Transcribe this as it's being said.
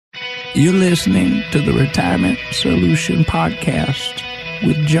You're listening to the Retirement Solution Podcast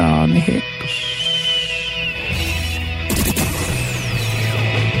with John Hicks.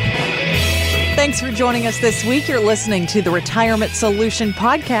 Thanks for joining us this week. You're listening to the Retirement Solution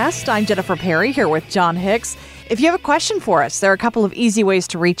Podcast. I'm Jennifer Perry here with John Hicks. If you have a question for us, there are a couple of easy ways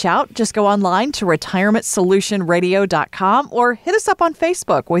to reach out. Just go online to retirementsolutionradio.com or hit us up on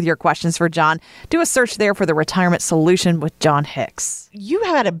Facebook with your questions for John. Do a search there for the Retirement Solution with John Hicks. You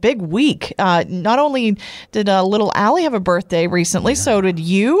had a big week. Not only did little Allie have a birthday recently, so did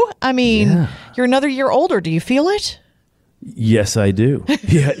you. I mean, You're another year older. Do you feel it? Yes, I do.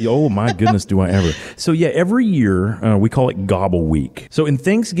 Yeah. Oh, my goodness, do I ever. So, every year we call it Gobble Week. So, in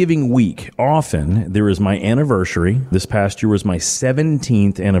Thanksgiving week, often there is my anniversary. This past year was my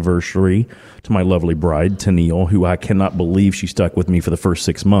 17th anniversary to my lovely bride, Tennille, who I cannot believe she stuck with me for the first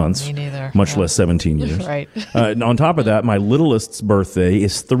 6 months. Me neither. Much less 17 years. Right. On top of that, my littlest's birthday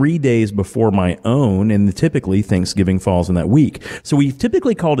is 3 days before my own, and typically Thanksgiving falls in that week. So, we've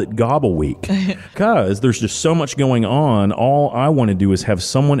typically called it Gobble Week because there's just so much going on. All I want to do is have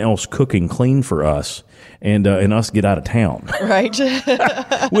someone else cook and clean for us and us get out of town. Right.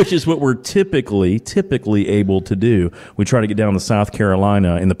 Which is what we're typically able to do. We try to get down to South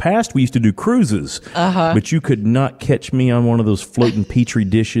Carolina. In the past, we used to do cruises, but you could not catch me on one of those floating Petri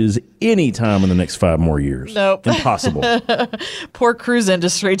dishes anytime in the next 5 more years. Nope. Impossible. Poor cruise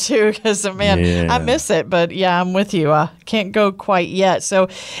industry, too, because, I miss it. But, I'm with you. Can't go quite yet. So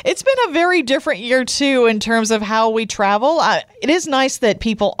it's been a very different year, too, in terms of how we travel. It is nice that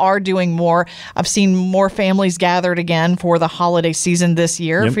people are doing more. I've seen more families gathered again for the holiday season this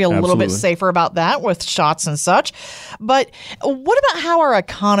year. Yep, feel a little bit safer about that with shots and such. But what about how our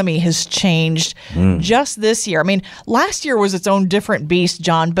economy has changed just this year? I mean, last year was its own different beast,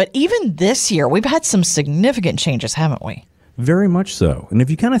 John, but even this year, we've had some significant changes, haven't we? Very much so. And if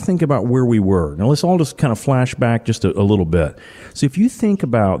you kind of think about where we were, now let's all just kind of flash back just a little bit. So if you think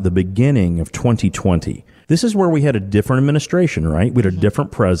about the beginning of 2020, this is where we had a different administration, right? We had a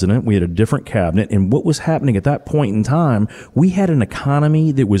different president. We had a different cabinet. And what was happening at that point in time, we had an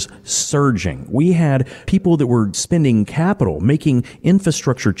economy that was surging. We had people that were spending capital, making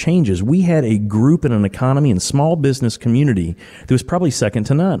infrastructure changes. We had a group in an economy and small business community that was probably second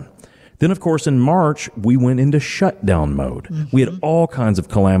to none. Then, of course, in March, we went into shutdown mode. We had all kinds of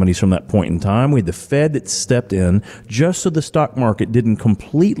calamities from that point in time. We had the Fed that stepped in just so the stock market didn't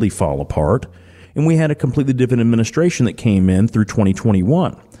completely fall apart. And we had a completely different administration that came in through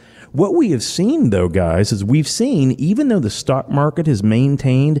 2021. What we have seen, though, guys, is we've seen, even though the stock market has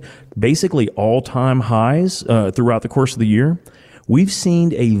maintained basically all-time highs throughout the course of the year, we've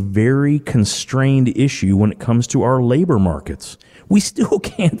seen a very constrained issue when it comes to our labor markets. We still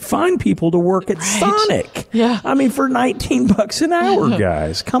can't find people to work at Sonic. Yeah. I mean, for $19 an hour,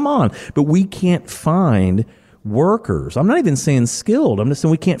 guys. Come on. But we can't find workers. I'm not even saying skilled. I'm just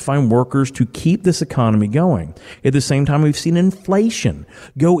saying we can't find workers to keep this economy going. At the same time, we've seen inflation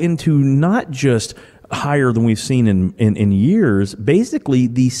go into not just higher than we've seen in years, basically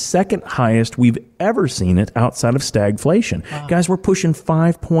the second highest we've ever seen it outside of stagflation. Wow. Guys, we're pushing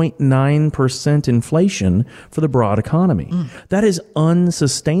 5.9% inflation for the broad economy. That is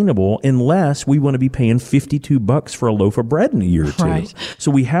unsustainable unless we want to be paying $52 for a loaf of bread in a year or two. Right.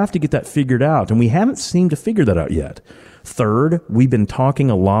 So we have to get that figured out, and we haven't seemed to figure that out yet. Third, we've been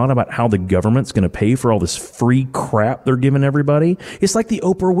talking a lot about how the government's going to pay for all this free crap they're giving everybody. It's like the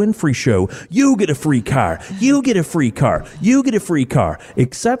Oprah Winfrey Show. You get a free car. You get a free car. You get a free car.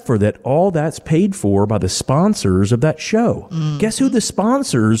 Except for that all that's paid for by the sponsors of that show. Guess who the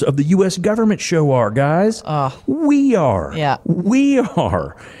sponsors of the U.S. government show are, guys? We are. Yeah. We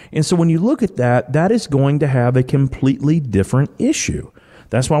are. And so when you look at that, that is going to have a completely different issue.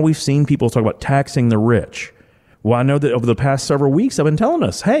 That's why we've seen people talk about taxing the rich. Well, I know that over the past several weeks, I've been telling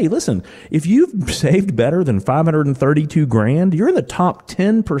us, hey, listen, if you've saved better than $532,000, you're in the top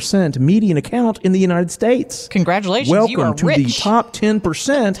 10% median account in the United States. Congratulations, Welcome you are to rich. the top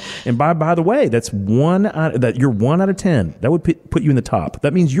 10%. And by the way, that's you're 1 out of 10. That would put you in the top.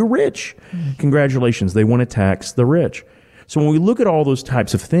 That means you're rich. Congratulations. They want to tax the rich. So when we look at all those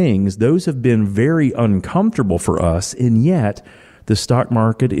types of things, those have been very uncomfortable for us, and yet the stock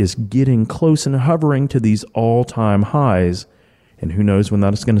market is getting close and hovering to these all-time highs, and who knows when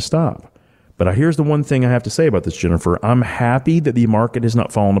that is going to stop. But here's the one thing I have to say about this, Jennifer. I'm happy that the market has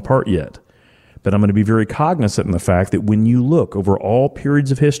not fallen apart yet, but I'm going to be very cognizant in the fact that when you look over all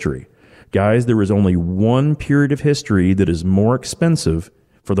periods of history, guys, there is only one period of history that is more expensive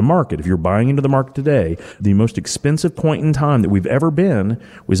for the market. If you're buying into the market today, the most expensive point in time that we've ever been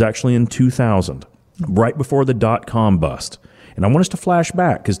was actually in 2000, right before the dot-com bust. And And I want us to flash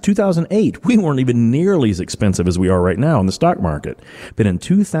back because 2008, we weren't even nearly as expensive as we are right now in the stock market. But in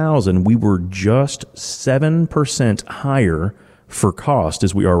 2000, we were just 7% higher for cost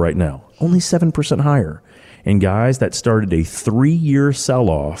as we are right now. Only 7% higher. And guys, that started a 3-year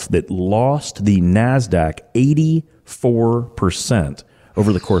sell-off that lost the NASDAQ 84%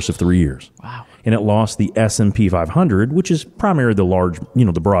 over the course of 3 years. Wow. And it lost the S&P 500, which is primarily the large,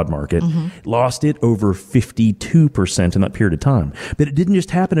 the broad market, lost it over 52% in that period of time. But it didn't just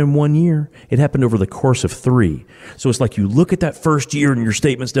happen in 1 year. It happened over the course of 3. So it's like you look at that first year and your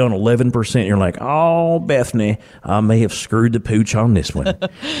statement's down 11%. And you're like, oh, Bethany, I may have screwed the pooch on this one.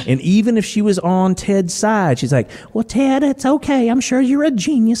 And even if she was on Ted's side, she's like, well, Ted, it's okay. I'm sure you're a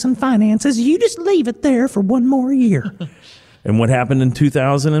genius in finances. You just leave it there for 1 more year. And what happened in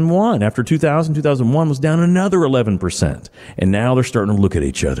 2001? After 2001 was down another 11%. And now they're starting to look at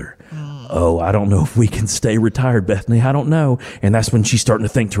each other. Oh, I don't know if we can stay retired, Bethany. I don't know. And that's when she's starting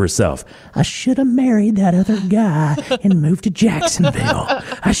to think to herself, I should have married that other guy and moved to Jacksonville.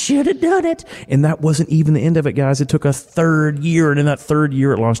 I should have done it. And that wasn't even the end of it, guys. It took a 3rd year. And in that 3rd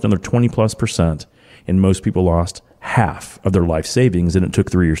year, it lost another 20+%. And most people lost half of their life savings. And it took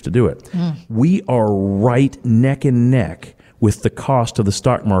 3 years to do it. We are right neck and neck with the cost of the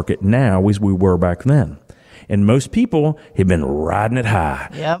stock market now as we were back then. And most people have been riding it high.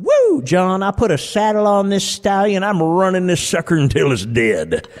 Yep. Woo, John, I put a saddle on this stallion. I'm running this sucker until it's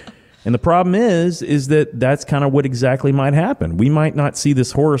dead. And the problem is that that's kind of what exactly might happen. We might not see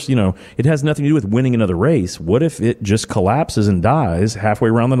this horse, it has nothing to do with winning another race. What if it just collapses and dies halfway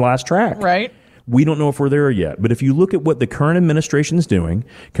around the last track? Right. We don't know if we're there yet. But if you look at what the current administration is doing,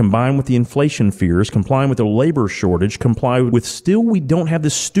 combined with the inflation fears, combined with the labor shortage, combined with still we don't have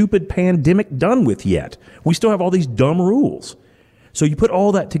this stupid pandemic done with yet. We still have all these dumb rules. So you put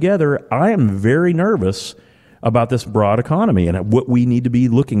all that together, I am very nervous about this broad economy and what we need to be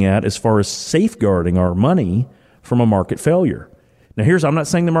looking at as far as safeguarding our money from a market failure. Now I'm not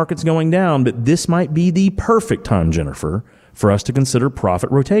saying the market's going down, but this might be the perfect time, Jennifer, for us to consider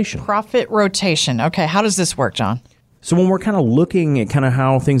profit rotation. Profit rotation. Okay, how does this work, John? So when we're kind of looking at kind of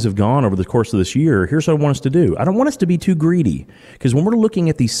how things have gone over the course of this year, here's what I want us to do. I don't want us to be too greedy because when we're looking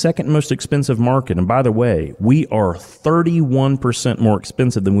at the second most expensive market, and by the way, we are 31% more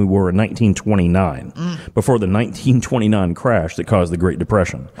expensive than we were in 1929 before the 1929 crash that caused the Great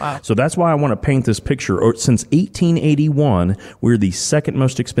Depression. Wow. So that's why I want to paint this picture. Since 1881, we're the second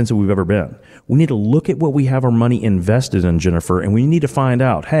most expensive we've ever been. We need to look at what we have our money invested in, Jennifer, and we need to find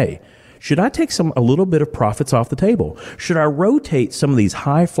out, hey, should I take a little bit of profits off the table? Should I rotate some of these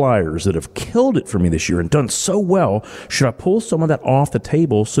high flyers that have killed it for me this year and done so well? Should I pull some of that off the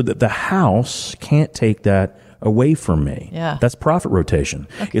table so that the house can't take that away from me? Yeah. That's profit rotation.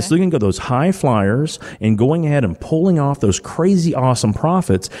 Okay. It's looking at those high flyers and going ahead and pulling off those crazy awesome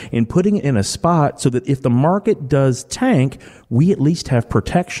profits and putting it in a spot so that if the market does tank, we at least have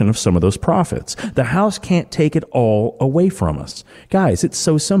protection of some of those profits. The house can't take it all away from us. Guys, it's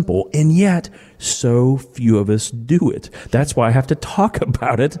so simple, and yet so few of us do it. That's why I have to talk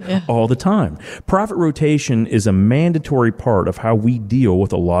about it all the time. Profit rotation is a mandatory part of how we deal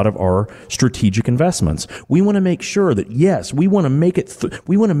with a lot of our strategic investments. We want to make sure that, yes, we want to make it,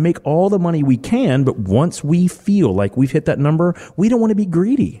 we want to make all the money we can, but once we feel like we've hit that number, we don't want to be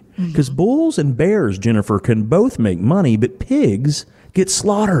greedy. Because bulls and bears, Jennifer, can both make money, but pigs get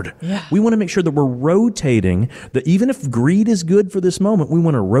slaughtered. Yeah. We want to make sure that we're rotating, that even if greed is good for this moment, we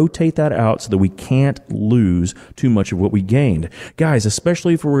want to rotate that out so that we can't lose too much of what we gained. Guys,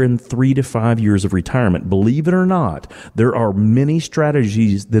 especially if we're in 3 to 5 years of retirement, believe it or not, there are many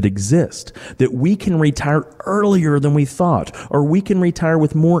strategies that exist that we can retire earlier than we thought, or we can retire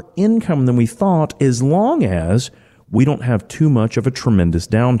with more income than we thought, as long as we don't have too much of a tremendous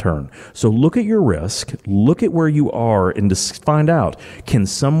downturn. So look at your risk, look at where you are, and just find out, can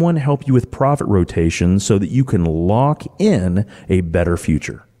someone help you with profit rotation so that you can lock in a better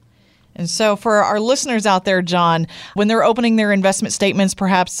future? And so for our listeners out there, John, when they're opening their investment statements,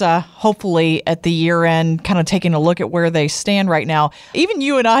 perhaps hopefully at the year end, kind of taking a look at where they stand right now. Even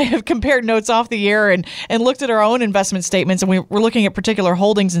you and I have compared notes off the air and looked at our own investment statements, and we're looking at particular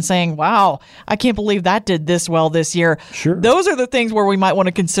holdings and saying, wow, I can't believe that did this well this year. Sure. Those are the things where we might want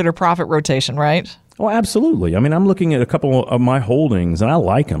to consider profit rotation, right? Oh, absolutely. I mean, I'm looking at a couple of my holdings, and I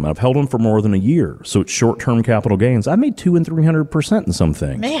like them. I've held them for more than a year, so it's short-term capital gains. I made 200% and 300% in some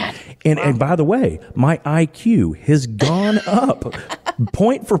things. Man. And by the way, my IQ has gone up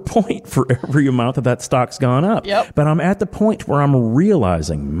point for every amount that stock's gone up. Yep. But I'm at the point where I'm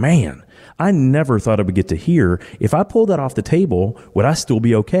realizing, man, I never thought I would get to hear, if I pull that off the table, would I still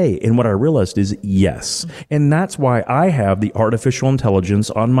be okay? And what I realized is yes. And that's why I have the artificial intelligence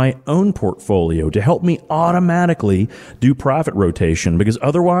on my own portfolio to help me automatically do profit rotation, because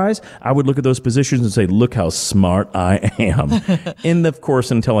otherwise I would look at those positions and say, look how smart I am. And of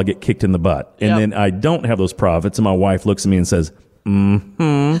course, until I get kicked in the butt. And then I don't have those profits, and my wife looks at me and says,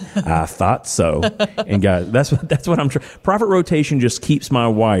 I thought so. And guys, that's what I'm trying. Profit rotation just keeps my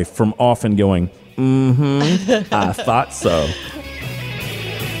wife from often going, I thought so.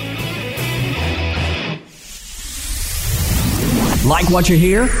 Like what you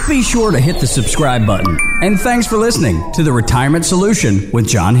hear? Be sure to hit the subscribe button. And thanks for listening to The Retirement Solution with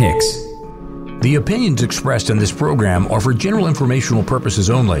John Hicks. The opinions expressed in this program are for general informational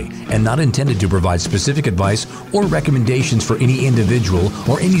purposes only and not intended to provide specific advice or recommendations for any individual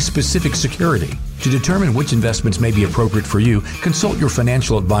or any specific security. To determine which investments may be appropriate for you, consult your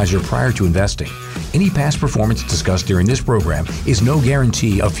financial advisor prior to investing. Any past performance discussed during this program is no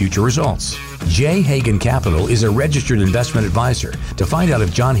guarantee of future results. J. Hagan Capital is a registered investment advisor. To find out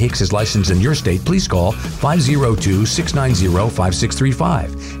if John Hicks is licensed in your state, please call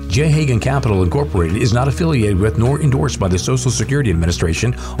 502-690-5635. J. Hagan Capital Incorporated is not affiliated with nor endorsed by the Social Security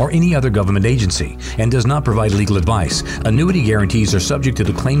Administration or any other government agency and does not provide legal advice. Annuity guarantees are subject to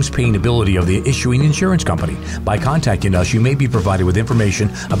the claims paying ability of the issuing insurance company. By contacting us, you may be provided with information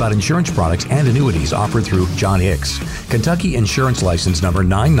about insurance products and annuities offered through John Hicks. Kentucky Insurance License Number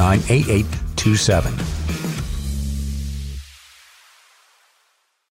 998827.